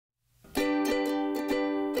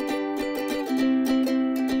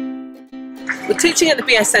Well, teaching at the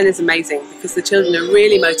BSN is amazing because the children are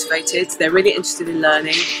really motivated, they're really interested in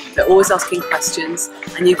learning, they're always asking questions,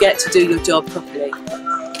 and you get to do your job properly.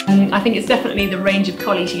 I think it's definitely the range of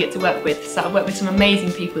colleagues you get to work with. So I've worked with some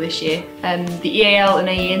amazing people this year. The EAL and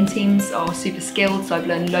AEN teams are super skilled, so I've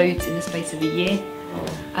learned loads in the space of a year.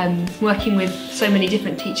 Working with so many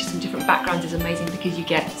different teachers from different backgrounds is amazing because you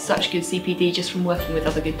get such good CPD just from working with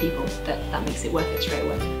other good people. That makes it worth it straight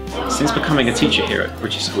away. Since becoming a teacher here at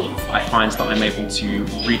British School, I find that I'm able to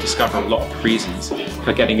rediscover a lot of reasons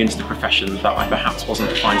for getting into the profession that I perhaps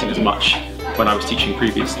wasn't finding as much when I was teaching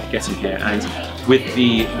previously getting here. And with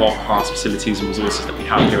the world-class facilities and resources that we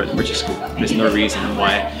have here at the British School, there's no reason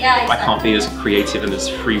why I can't be as creative and as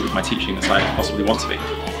free with my teaching as I possibly want to be.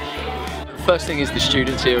 First thing is the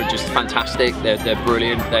students here are just fantastic. They're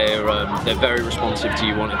brilliant. They're very responsive to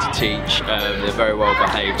you wanting to teach. They're very well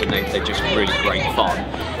behaved and they're just really great fun.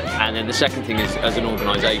 And then the second thing is, as an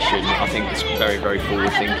organisation, I think it's very, very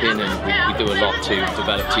forward thinking, and we do a lot to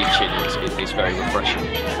develop teaching. It's very refreshing.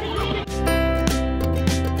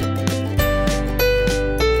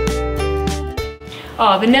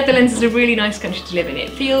 The Netherlands is a really nice country to live in.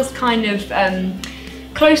 It feels kind of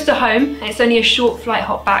close to home. It's only a short flight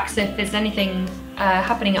hop back, so if there's anything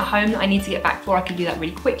happening at home that I need to get back for, I can do that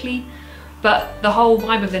really quickly. But the whole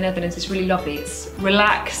vibe of the Netherlands is really lovely. It's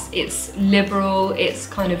relaxed, it's liberal, it's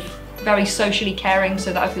kind of very socially caring,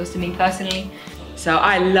 so that appeals to me personally. So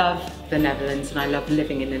I love the Netherlands and I love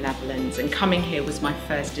living in the Netherlands, and coming here was my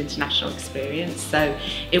first international experience, so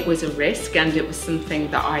it was a risk and it was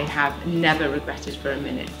something that I have never regretted for a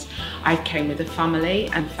minute. I came with a family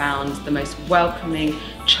and found the most welcoming,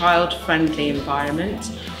 child-friendly environment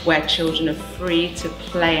where children are free to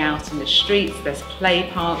play out in the streets. There's play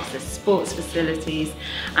parks, there's sports facilities,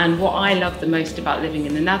 and what I love the most about living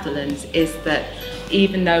in the Netherlands is that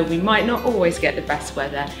even though we might not always get the best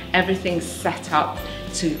weather, everything's set up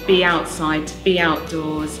to be outside, to be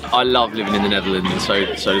outdoors. I love living in the Netherlands, and so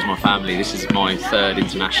does my family. This is my third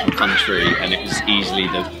international country, and it was easily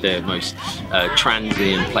the most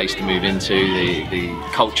transient place to move into. The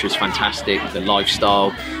culture is fantastic, the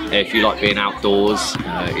lifestyle. If you like being outdoors,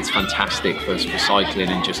 it's fantastic for cycling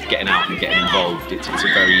and just getting out and getting involved. It's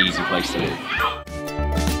a very easy place to live.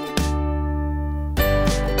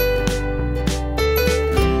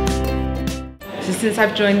 So since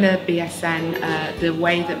I've joined the BSN, the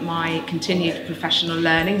way that my continued professional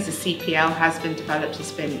learning as a CPL has been developed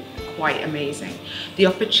has been quite amazing. The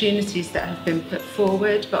opportunities that have been put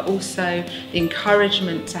forward, but also the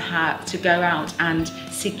encouragement to go out and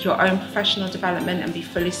seek your own professional development and be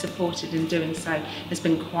fully supported in doing so has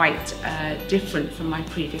been quite different from my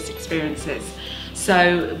previous experiences.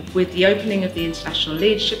 So with the opening of the International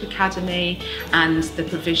Leadership Academy and the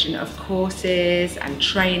provision of courses and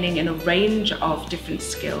training in a range of different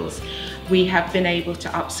skills, we have been able to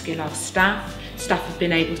upskill our staff. Staff have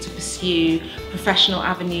been able to pursue professional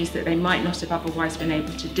avenues that they might not have otherwise been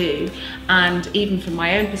able to do, and even from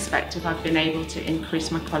my own perspective, I've been able to increase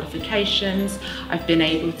my qualifications, I've been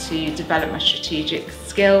able to develop my strategic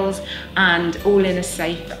skills, and all in a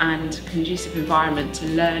safe and conducive environment to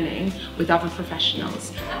learning with other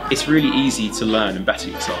professionals. It's really easy to learn and better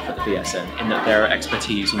yourself at the BSN in that there are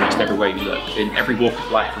expertise almost everywhere you look, in every walk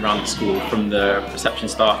of life around the school, from the reception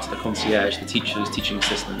staff to the concierge, the teachers, teaching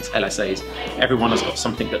assistants, LSAs. Everyone has got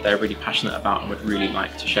something that they're really passionate about and would really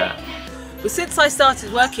like to share. Well, since I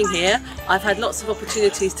started working here, I've had lots of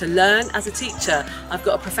opportunities to learn as a teacher. I've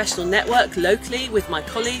got a professional network locally with my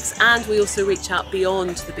colleagues, and we also reach out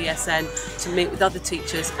beyond the BSN to meet with other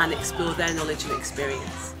teachers and explore their knowledge and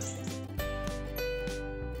experience.